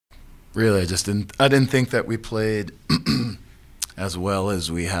Really, I didn't think that we played as well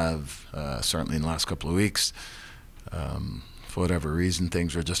as we have, certainly in the last couple of weeks. For whatever reason,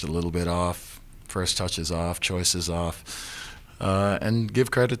 things were just a little bit off. First touches off, choices off. And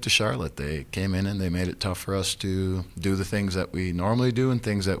give credit to Charlotte. They came in and they made it tough for us to do the things that we normally do and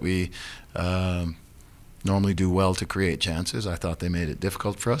things that we normally do well to create chances. I thought they made it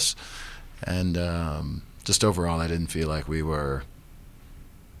difficult for us. And just overall, I didn't feel like we were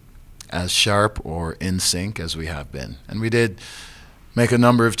as sharp or in sync as we have been. And we did make a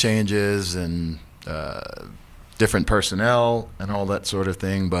number of changes and different personnel and all that sort of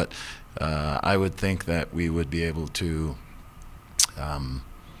thing, but I would think that we would be able to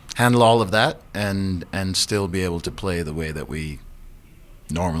handle all of that and still be able to play the way that we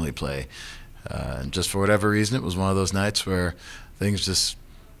normally play. Just for whatever reason, it was one of those nights where things just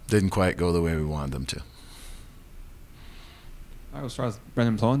didn't quite go the way we wanted them to. All right, we'll start with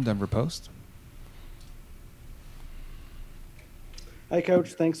Brendan Plone, Denver Post. Hi,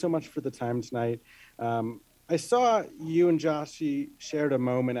 Coach. Thanks so much for the time tonight. I saw you and Joshy shared a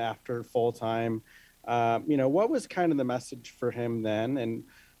moment after full time. What was kind of the message for him then? And,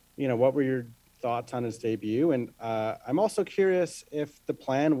 what were your thoughts on his debut? And I'm also curious if the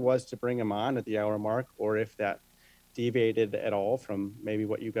plan was to bring him on at the hour mark or if that deviated at all from maybe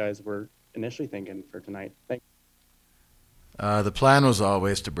what you guys were initially thinking for tonight. Thanks. The plan was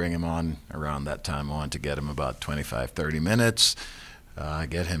always to bring him on around that time. I wanted to get him about 25, 30 minutes,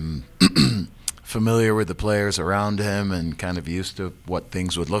 get him familiar with the players around him and kind of used to what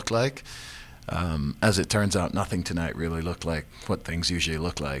things would look like. As it turns out, nothing tonight really looked like what things usually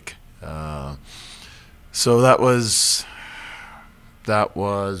look like. So that was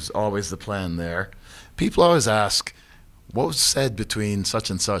always the plan there. People always ask, what was said between such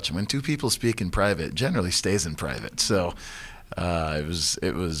and such? When two people speak in private, it generally stays in private. So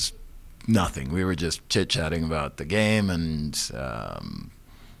it was nothing. We were just chit-chatting about the game and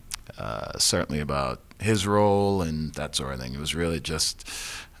certainly about his role and that sort of thing. It was really just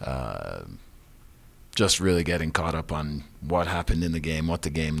really getting caught up on what happened in the game, what the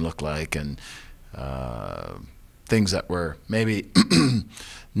game looked like, and things that were maybe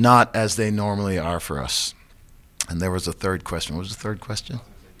not as they normally are for us. And there was a third question. What was the third question?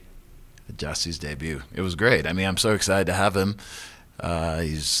 Jesse's debut. It was great. I mean, I'm so excited to have him.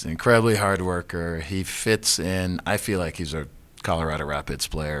 He's an incredibly hard worker. He fits in. I feel like he's a Colorado Rapids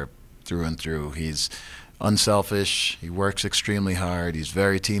player through and through. He's unselfish. He works extremely hard. He's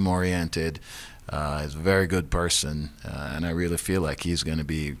very team-oriented. He's a very good person. And I really feel like he's going to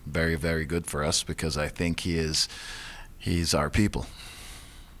be very, very good for us because I think he's our people.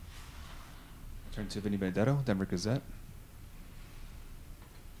 Turn to Vinny Benedetto, Denver Gazette.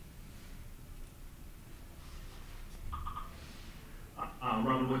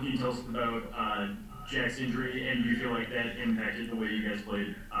 Robert, what can you tell us about Jack's injury, and do you feel like that impacted the way you guys played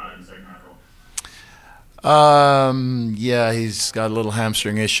in the second half at all? Yeah, he's got a little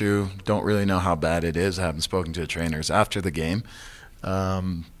hamstring issue. Don't really know how bad it is. I haven't spoken to the trainers after the game.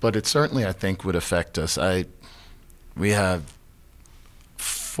 But it certainly, I think, would affect us. We have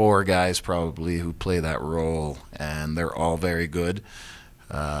 4 guys probably who play that role, and they're all very good.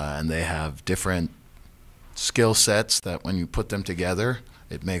 And they have different skill sets that when you put them together,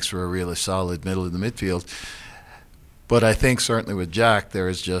 it makes for a really solid middle of the midfield. But I think certainly with Jack, there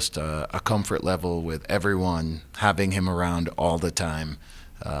is just a comfort level with everyone having him around all the time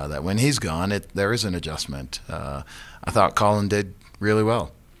that when he's gone, there is an adjustment. I thought Colin did really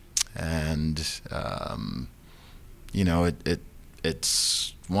well. And,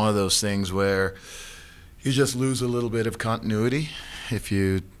 it's one of those things where you just lose a little bit of continuity if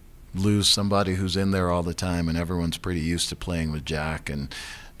you lose somebody who's in there all the time, and everyone's pretty used to playing with Jack, and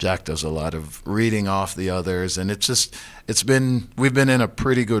Jack does a lot of reading off the others, and we've been in a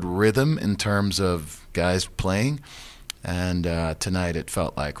pretty good rhythm in terms of guys playing, and tonight it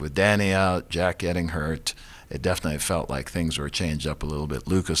felt like with Danny out, Jack getting hurt, it definitely felt like things were changed up a little bit.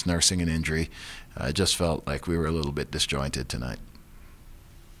 Lucas nursing an injury, it just felt like we were a little bit disjointed tonight.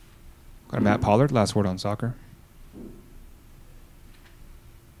 Got Matt Pollard, last word on soccer.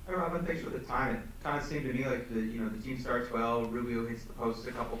 Hi, Robin. Thanks for the time. It kind of seemed to me like the team starts well. Rubio hits the post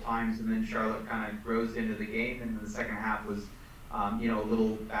a couple times, and then Charlotte kind of grows into the game. And the second half was, a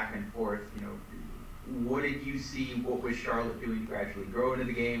little back and forth. What did you see? What was Charlotte doing to gradually grow into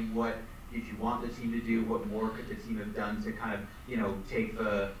the game? What did you want the team to do? What more could the team have done to kind of, take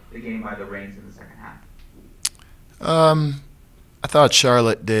the game by the reins in the second half? I thought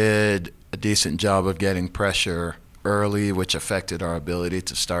Charlotte did a decent job of getting pressure early, which affected our ability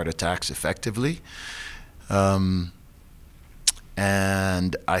to start attacks effectively.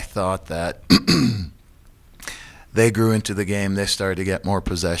 and I thought that they grew into the game. They started to get more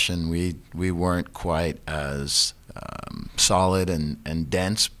possession. We weren't quite as solid and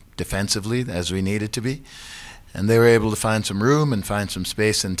dense defensively as we needed to be. And they were able to find some room and find some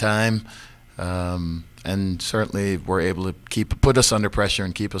space and time, and certainly were able to put us under pressure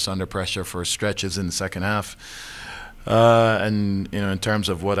and keep us under pressure for stretches in the second half. And in terms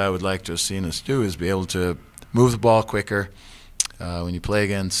of what I would like to have seen us do is be able to move the ball quicker. When you play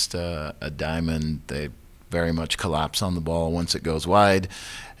against a diamond, they very much collapse on the ball once it goes wide,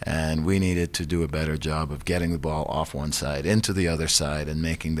 and we needed to do a better job of getting the ball off one side into the other side and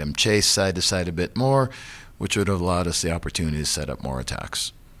making them chase side to side a bit more, which would have allowed us the opportunity to set up more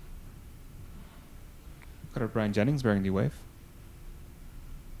attacks. Got a Brian Jennings, Burgundy Wave.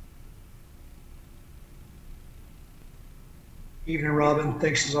 Evening, Robin.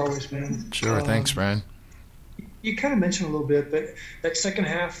 Thanks as always, man. Sure, thanks, Brian. You kind of mentioned a little bit, but that second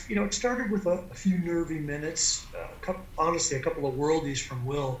half, it started with a few nervy minutes, honestly, a couple of worldies from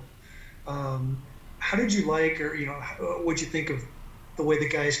Will. How did you like, or what'd you think of the way the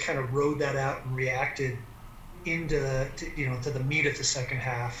guys kind of rode that out and reacted into to the meat of the second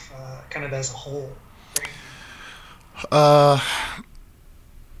half, kind of as a whole?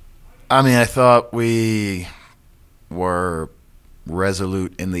 I thought we were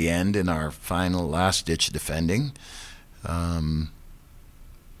resolute in the end in our final last-ditch defending,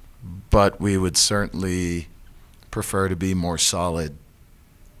 but we would certainly prefer to be more solid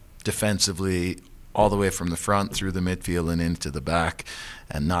defensively all the way from the front through the midfield and into the back,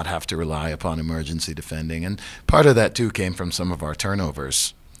 and not have to rely upon emergency defending. And part of that too came from some of our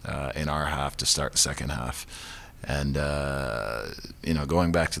turnovers in our half to start the second half. And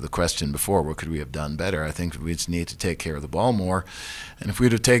going back to the question before, what could we have done better? I think we just need to take care of the ball more. And if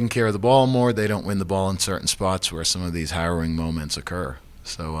we'd have taken care of the ball more, they don't win the ball in certain spots where some of these harrowing moments occur.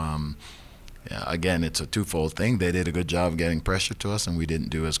 So, again, it's a twofold thing. They did a good job of getting pressure to us, and we didn't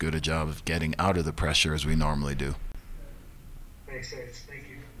do as good a job of getting out of the pressure as we normally do. Makes sense. Thank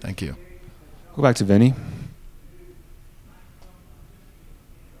you. Thank you. Go back to Vinny.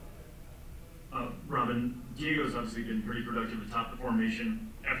 Robin, Diego's obviously been pretty productive atop the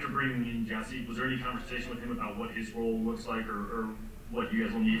formation. After bringing in Jesse, was there any conversation with him about what his role looks like, or what you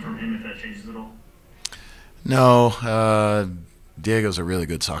guys will need from him if that changes at all? No, Diego's a really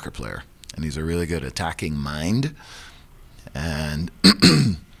good soccer player, and he's a really good attacking mind. And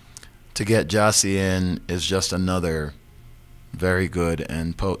to get Jesse in is just another very good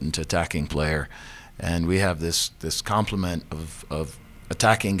and potent attacking player. And we have this complement of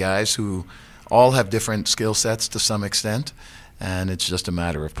attacking guys who all have different skill sets to some extent, and it's just a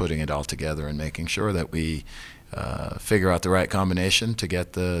matter of putting it all together and making sure that we figure out the right combination to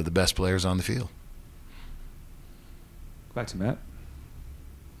get the best players on the field. Go back to Matt.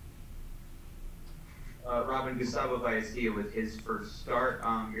 Robin, Gustavo Vallecilla with his first start.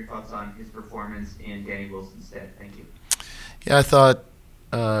 Your thoughts on his performance in Danny Wilson's stead? Thank you. Yeah, I thought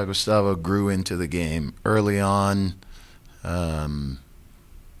Gustavo grew into the game early on.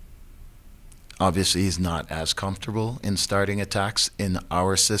 Obviously, he's not as comfortable in starting attacks in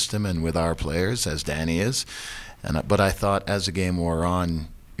our system and with our players as Danny is. But I thought as the game wore on,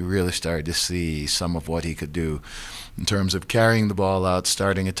 you really started to see some of what he could do in terms of carrying the ball out,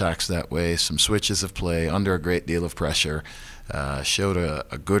 starting attacks that way, some switches of play under a great deal of pressure, showed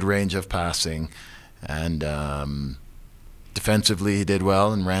a good range of passing, and defensively he did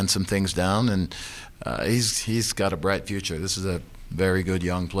well and ran some things down, and he's got a bright future. This is a very good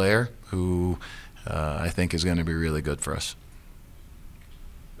young player who I think is going to be really good for us.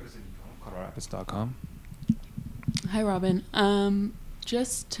 ColoradoRapids.com. Hi, Robin.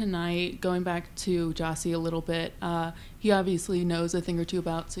 Just tonight, going back to Jossie a little bit, he obviously knows a thing or two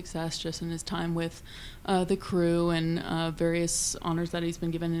about success just in his time with the crew and various honors that he's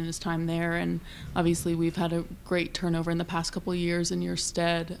been given in his time there. And obviously we've had a great turnover in the past couple of years in your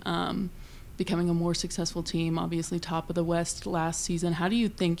stead, becoming a more successful team, obviously top of the West last season. How do you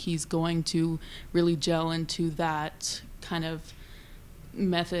think he's going to really gel into that kind of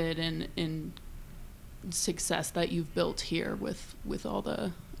method and success that you've built here with all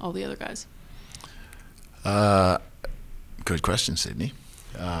the other guys? Good question, Sydney.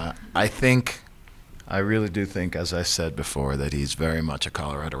 I really do think, as I said before, that he's very much a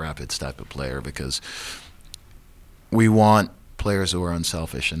Colorado Rapids type of player, because we want players who are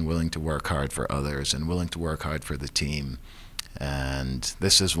unselfish and willing to work hard for others and willing to work hard for the team. And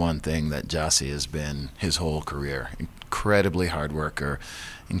this is one thing that Jossie has been his whole career. Incredibly hard worker,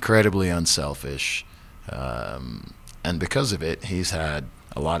 incredibly unselfish. And because of it, he's had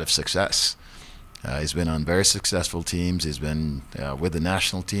a lot of success. He's been on very successful teams. He's been with the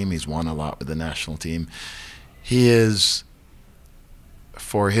national team. He's won a lot with the national team. He is,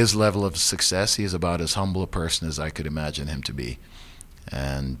 for his level of success, he is about as humble a person as I could imagine him to be.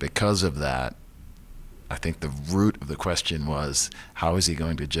 And because of that, I think the root of the question was, how is he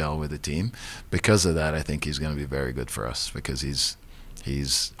going to gel with the team? Because of that, I think he's going to be very good for us, because he's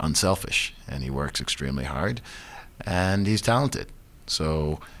unselfish and he works extremely hard and he's talented.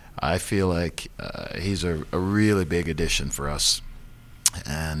 So I feel like he's a really big addition for us,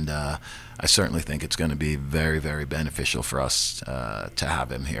 and I certainly think it's going to be very, very beneficial for us to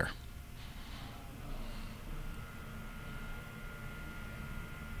have him here.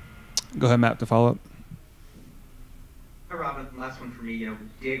 Go ahead, Matt, to follow up. Hi, Robin. Last one for me.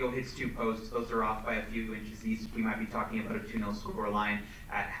 Diego hits 2 posts. Those are off by a few inches. We might be talking about a 2-0 score line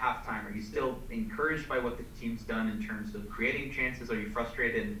at halftime. Are you still encouraged by what the team's done in terms of creating chances? Are you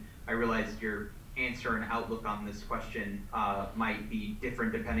frustrated? And I realize your answer and outlook on this question might be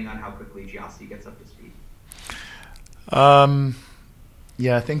different depending on how quickly Giassi gets up to speed.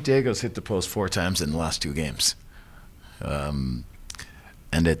 Yeah, I think Diego's hit the post 4 times in the last 2 games. And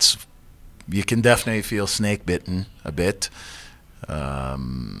you can definitely feel snake bitten a bit. I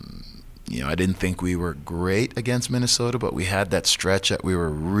didn't think we were great against Minnesota, but we had that stretch that we were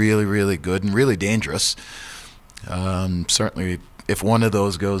really, really good and really dangerous. Certainly, if one of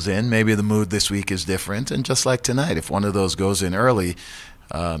those goes in, maybe the mood this week is different. And just like tonight, if one of those goes in early,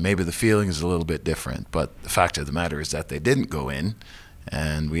 maybe the feeling is a little bit different. But the fact of the matter is that they didn't go in,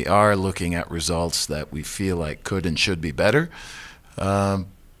 and we are looking at results that we feel like could and should be better.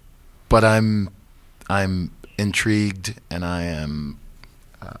 But I'm intrigued, and I'm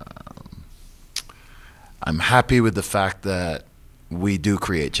happy with the fact that we do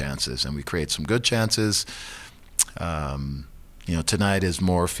create chances, and we create some good chances. Tonight is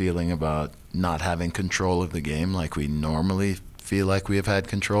more feeling about not having control of the game like we normally feel like we have had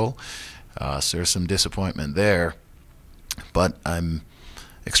control. So there's some disappointment there, but I'm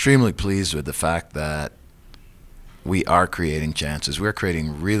extremely pleased with the fact that we are creating chances. We're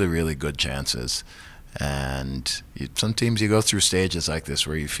creating really, really good chances. And some teams, you go through stages like this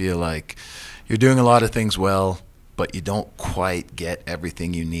where you feel like you're doing a lot of things well, but you don't quite get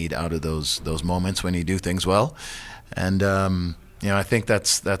everything you need out of those moments when you do things well. And I think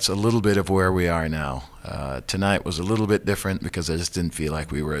that's a little bit of where we are now. Tonight was a little bit different because I just didn't feel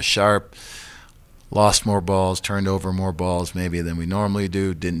like we were as sharp. Lost more balls, turned over more balls maybe than we normally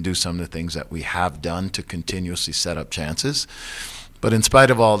do, didn't do some of the things that we have done to continuously set up chances. But in spite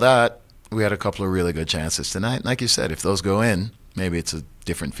of all that, we had a couple of really good chances tonight. And like you said, if those go in, maybe it's a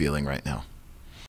different feeling right now.